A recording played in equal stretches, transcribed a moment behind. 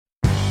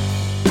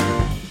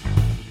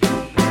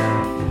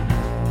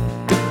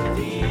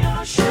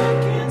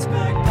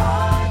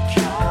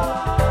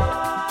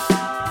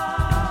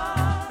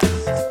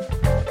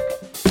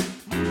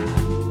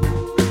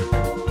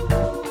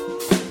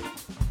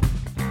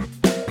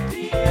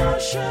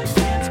Osher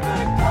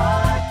Ginsberg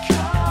Podcast.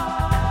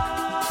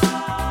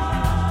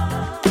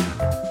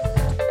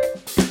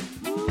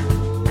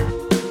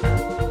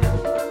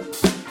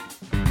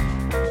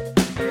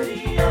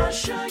 The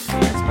Osher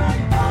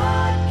Ginsberg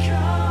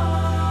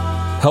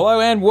Podcast. Hello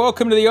and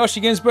welcome to the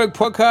Osher Ginsberg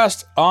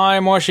Podcast.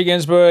 I'm Osher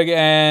Ginsberg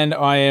and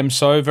I am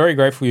so very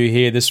grateful you're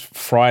here this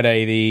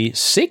Friday, the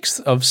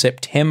 6th of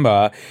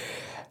September,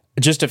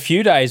 just a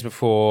few days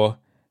before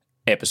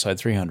episode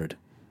 300.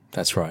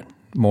 That's right.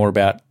 More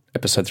about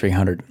episode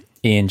 300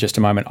 in just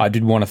a moment. I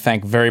did want to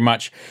thank very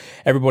much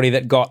everybody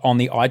that got on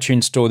the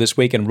iTunes store this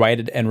week and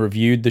rated and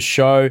reviewed the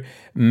show.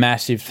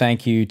 Massive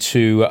thank you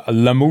to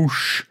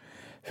Lamouche,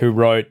 who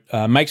wrote,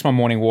 makes my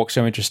morning walk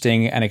so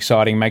interesting and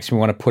exciting, makes me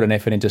want to put an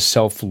effort into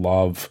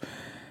self-love.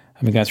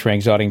 I've been going through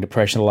anxiety and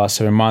depression the last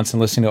 7 months, and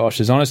listening to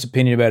Osher's honest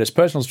opinion about his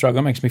personal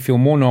struggle makes me feel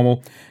more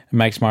normal and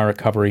makes my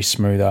recovery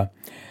smoother.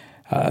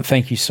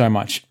 Thank you so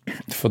much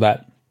for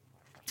that.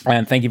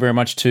 And thank you very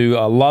much to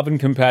Love and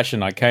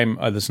Compassion. That's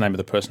the name of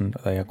the person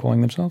they are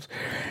calling themselves.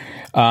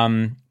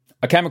 I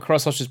came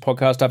across Osher's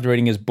podcast after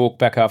reading his book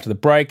back after the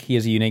break. He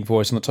has a unique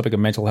voice on the topic of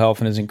mental health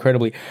and is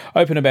incredibly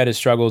open about his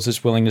struggles.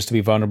 This willingness to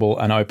be vulnerable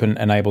and open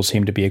enables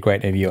him to be a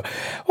great interviewer.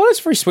 Well, that's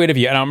very sweet of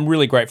you, and I'm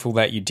really grateful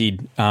that you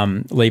did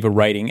leave a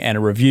rating and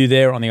a review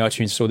there on the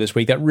iTunes store this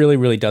week. That really,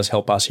 really does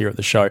help us here at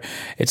the show.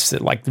 It's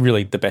like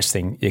really the best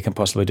thing you can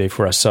possibly do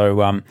for us.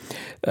 So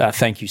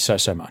thank you so,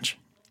 so much.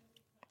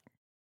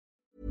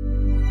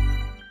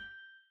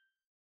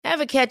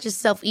 Ever catch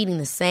yourself eating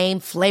the same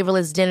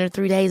flavorless dinner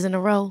 3 days in a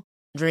row?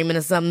 Dreaming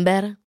of something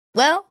better?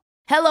 Well,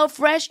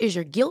 HelloFresh is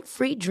your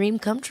guilt-free dream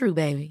come true,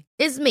 baby.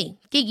 It's me,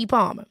 Keke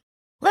Palmer.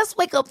 Let's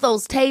wake up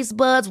those taste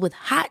buds with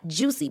hot,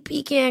 juicy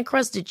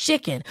pecan-crusted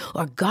chicken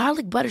or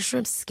garlic butter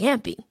shrimp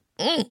scampi.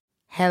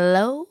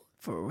 Hello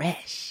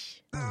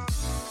Fresh.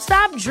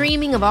 Stop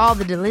dreaming of all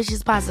the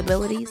delicious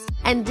possibilities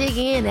and dig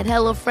in at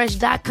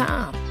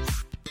HelloFresh.com.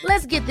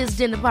 Let's get this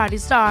dinner party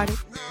started.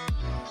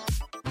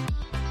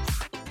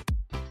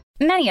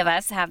 Many of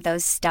us have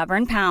those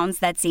stubborn pounds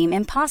that seem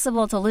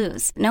impossible to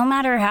lose, no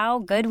matter how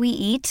good we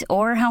eat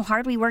or how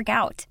hard we work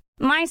out.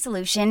 My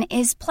solution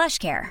is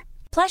PlushCare.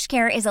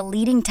 PlushCare is a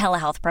leading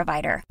telehealth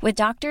provider with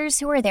doctors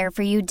who are there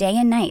for you day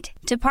and night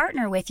to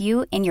partner with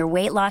you in your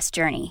weight loss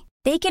journey.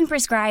 They can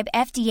prescribe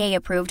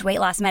FDA-approved weight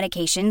loss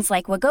medications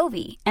like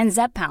Wegovy and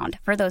Zepbound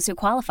for those who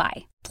qualify.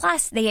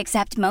 Plus, they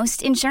accept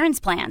most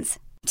insurance plans.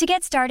 To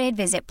get started,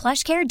 visit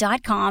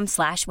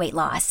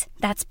plushcare.com/weightloss.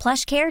 That's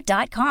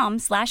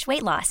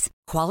plushcare.com/weightloss.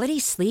 Quality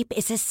sleep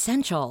is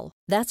essential.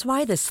 That's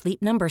why the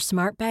Sleep Number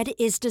Smart Bed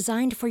is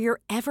designed for your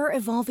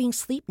ever-evolving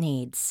sleep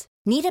needs.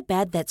 Need a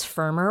bed that's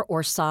firmer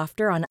or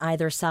softer on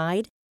either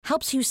side?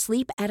 Helps you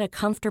sleep at a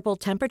comfortable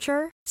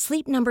temperature?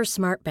 Sleep Number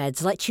Smart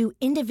Beds let you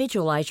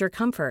individualize your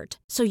comfort,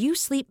 so you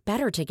sleep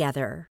better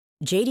together.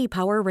 J.D.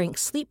 Power ranks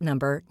Sleep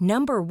Number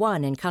number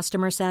 1 in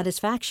customer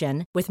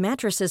satisfaction with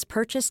mattresses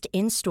purchased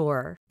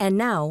in-store. And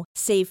now,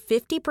 save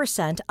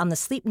 50% on the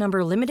Sleep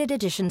Number Limited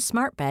Edition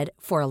Smart Bed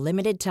for a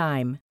limited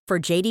time. For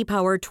J.D.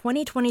 Power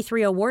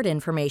 2023 award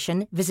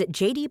information, visit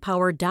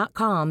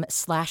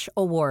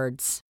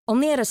jdpower.com/awards.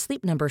 Only at a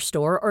Sleep Number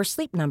store or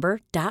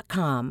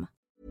sleepnumber.com.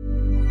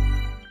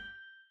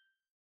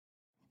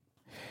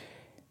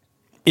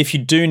 If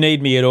you do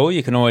need me at all,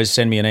 you can always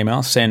send me an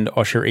email. Send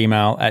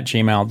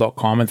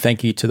osheremail@gmail.com. And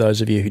thank you to those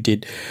of you who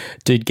did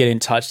get in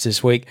touch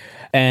this week.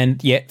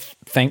 And yeah,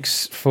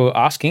 thanks for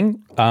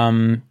asking.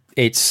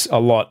 It's a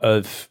lot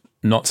of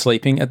not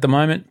sleeping at the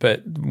moment,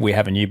 but we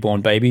have a newborn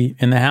baby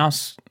in the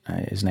house.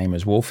 His name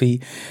is Wolfie,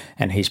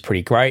 and he's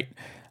pretty great.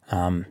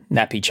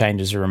 Nappy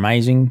changes are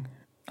amazing.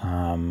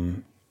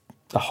 The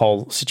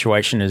whole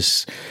situation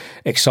is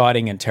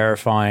exciting and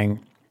terrifying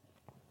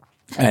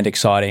and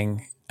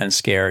exciting and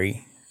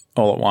scary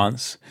all at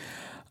once.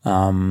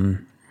 I'll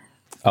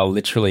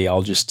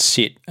just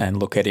sit and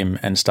look at him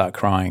and start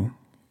crying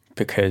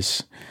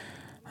because,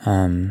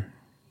 if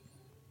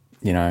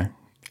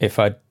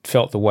I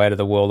felt the weight of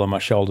the world on my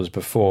shoulders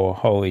before,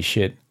 holy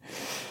shit.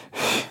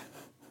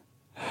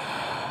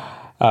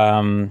 But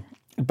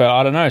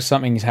I don't know,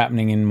 something's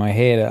happening in my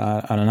head.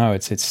 I don't know.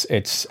 It's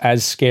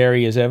as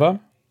scary as ever.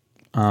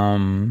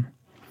 And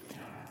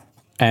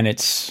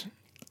it's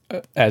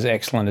as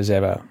excellent as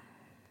ever.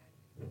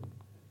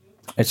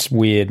 It's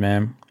weird,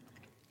 man.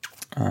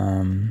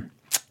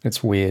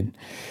 It's weird.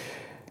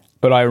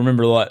 But I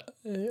remember a lot.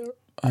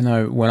 I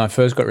know when I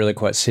first got really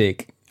quite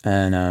sick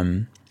and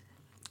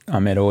I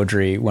met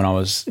Audrey when I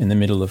was in the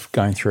middle of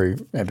going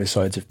through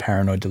episodes of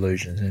paranoid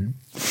delusions, and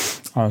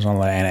I was on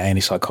like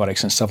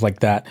antipsychotics and stuff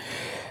like that.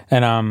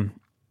 And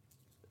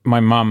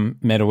my mum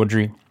met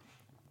Audrey,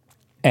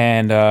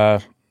 and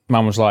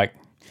mum was like,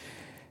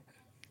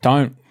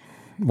 "Don't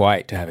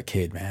wait to have a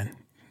kid, man."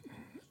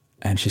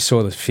 And she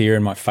saw the fear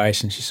in my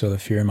face and she saw the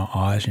fear in my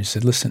eyes, and she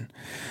said, "Listen,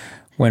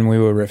 when we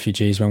were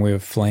refugees, when we were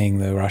fleeing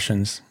the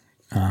Russians,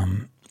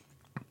 and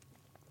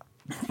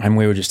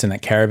we were just in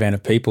that caravan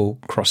of people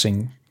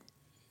crossing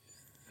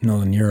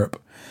Northern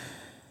Europe,"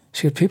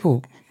 she said,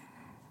 "people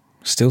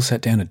still sat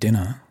down to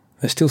dinner.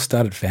 They still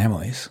started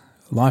families.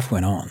 Life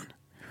went on.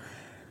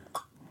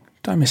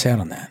 don't miss out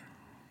on that.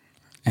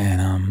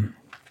 And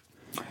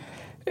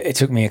it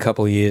took me a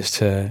couple of years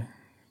to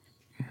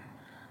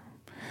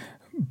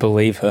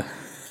believe her.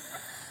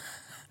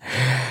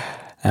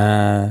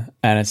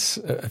 And it's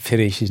a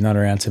pity she's not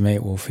around to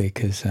meet Wolfie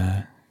because,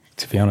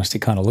 to be honest, he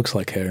kind of looks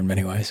like her in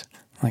many ways.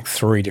 Like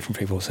 3 different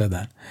people have said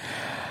that.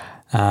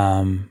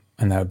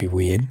 And that would be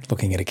weird,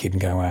 looking at a kid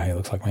and going, wow, he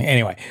looks like me.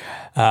 Anyway,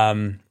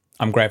 I'm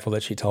grateful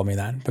that she told me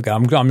that. But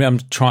I'm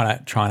trying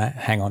to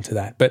hang on to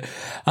that. But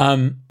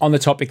on the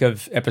topic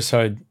of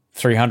episode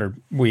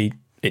 300,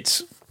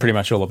 it's pretty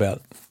much all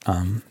about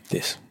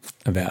this,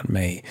 about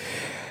me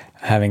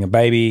having a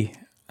baby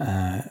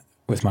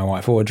with my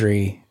wife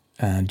Audrey,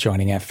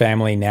 joining our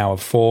family now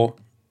of 4.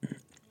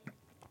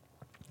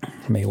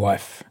 Me,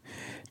 wife,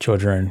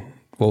 Georgia, and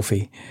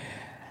Wolfie.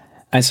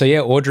 And so,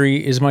 yeah,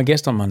 Audrey is my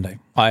guest on Monday.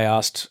 I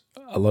asked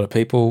a lot of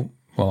people,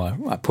 well,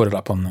 I put it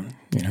up on them,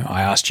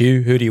 I asked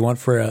you, who do you want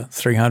for a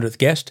 300th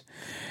guest?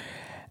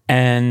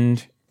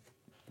 And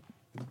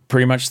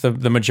pretty much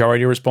the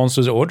majority of response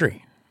was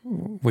Audrey.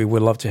 We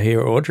would love to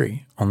hear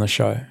Audrey on the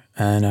show.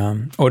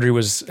 And Audrey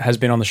has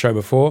been on the show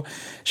before.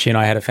 She and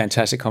I had a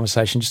fantastic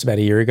conversation just about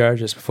a year ago,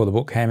 just before the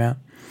book came out.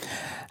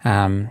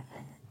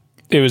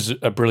 It was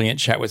a brilliant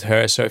chat with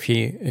her. So if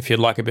you'd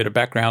like a bit of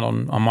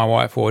background on my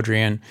wife,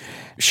 Audrey, and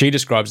she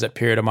describes that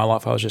period of my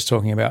life I was just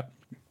talking about,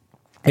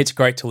 it's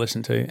great to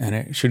listen to, and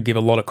it should give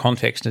a lot of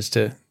context as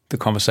to the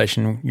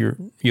conversation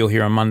you'll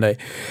hear on Monday.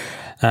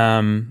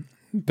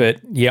 But,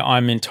 yeah,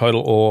 I'm in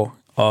total awe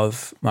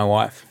of my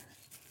wife,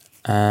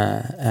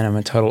 and I'm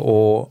in total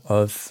awe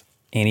of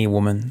any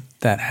woman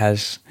that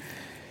has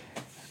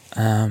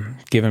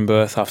given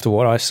birth after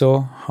what I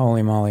saw.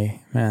 Holy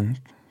moly, man.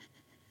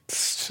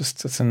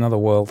 It's another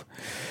world.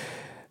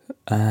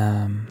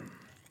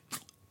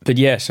 But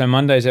yeah, so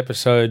Monday's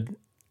episode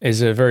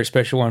is a very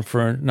special one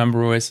for a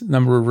number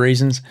of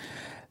reasons.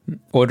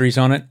 Audrey's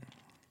on it.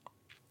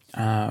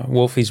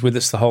 Wolfie's with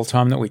us the whole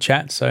time that we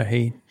chat, so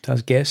he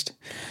does guest.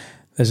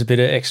 There's a bit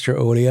of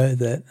extra audio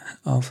that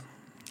I'll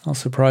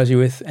surprise you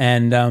with,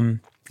 and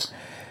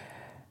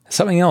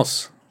something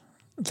else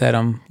that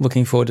I'm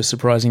looking forward to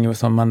surprising you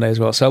with on Monday as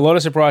well. So a lot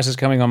of surprises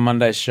coming on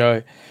Monday's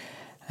show.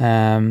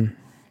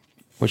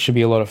 Which should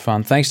be a lot of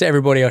fun. Thanks to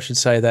everybody, I should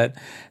say, that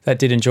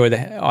did enjoy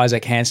the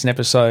Isaac Hansen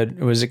episode.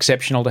 It was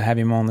exceptional to have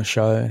him on the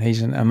show.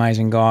 He's an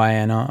amazing guy,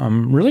 and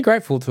I'm really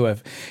grateful to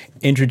have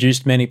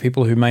introduced many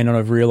people who may not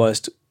have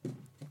realised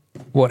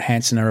what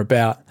Hansen are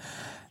about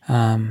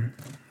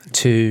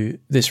to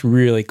this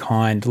really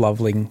kind,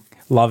 loving,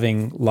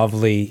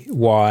 lovely,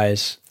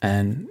 wise,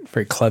 and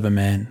very clever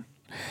man.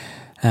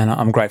 And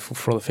I'm grateful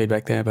for all the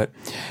feedback there. But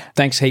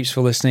thanks heaps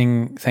for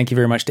listening. Thank you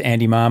very much to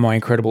Andy Marr, my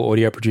incredible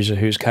audio producer,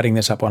 who's cutting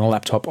this up on a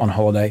laptop on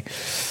holiday.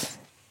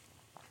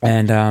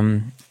 And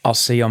I'll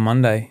see you on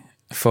Monday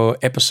for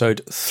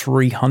episode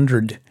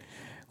 300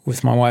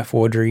 with my wife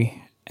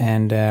Audrey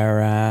and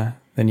the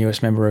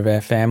newest member of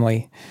our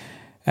family,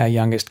 our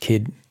youngest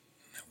kid,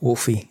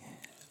 Wolfie.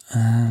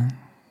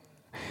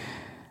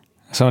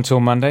 So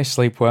until Monday,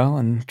 sleep well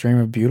and dream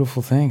of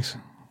beautiful things,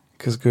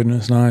 because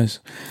goodness knows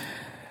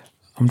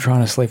I'm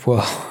trying to sleep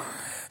well,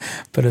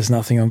 but there's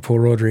nothing on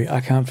poor Audrey. I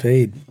can't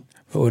feed,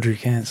 but Audrey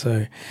can.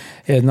 So,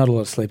 yeah, not a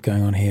lot of sleep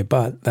going on here,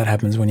 but that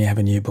happens when you have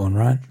a newborn,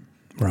 right?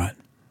 Right.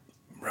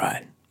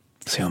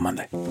 See you on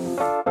Monday.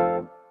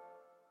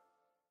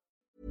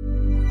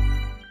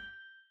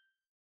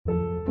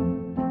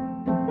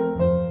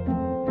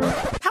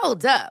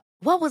 Hold up.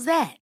 What was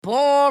that?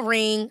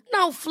 Boring.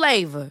 No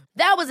flavor.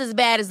 That was as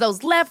bad as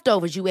those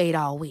leftovers you ate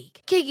all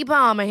week. Keke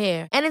Palmer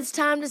here, and it's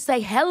time to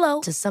say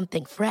hello to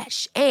something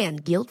fresh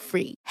and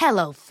guilt-free.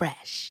 Hello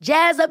Fresh.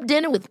 Jazz up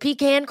dinner with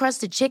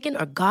pecan-crusted chicken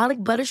or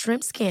garlic butter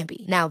shrimp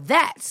scampi. Now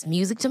that's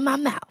music to my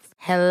mouth.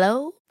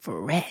 Hello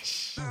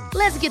Fresh.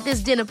 Let's get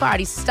this dinner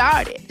party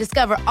started.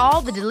 Discover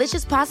all the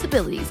delicious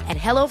possibilities at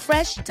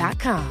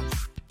HelloFresh.com.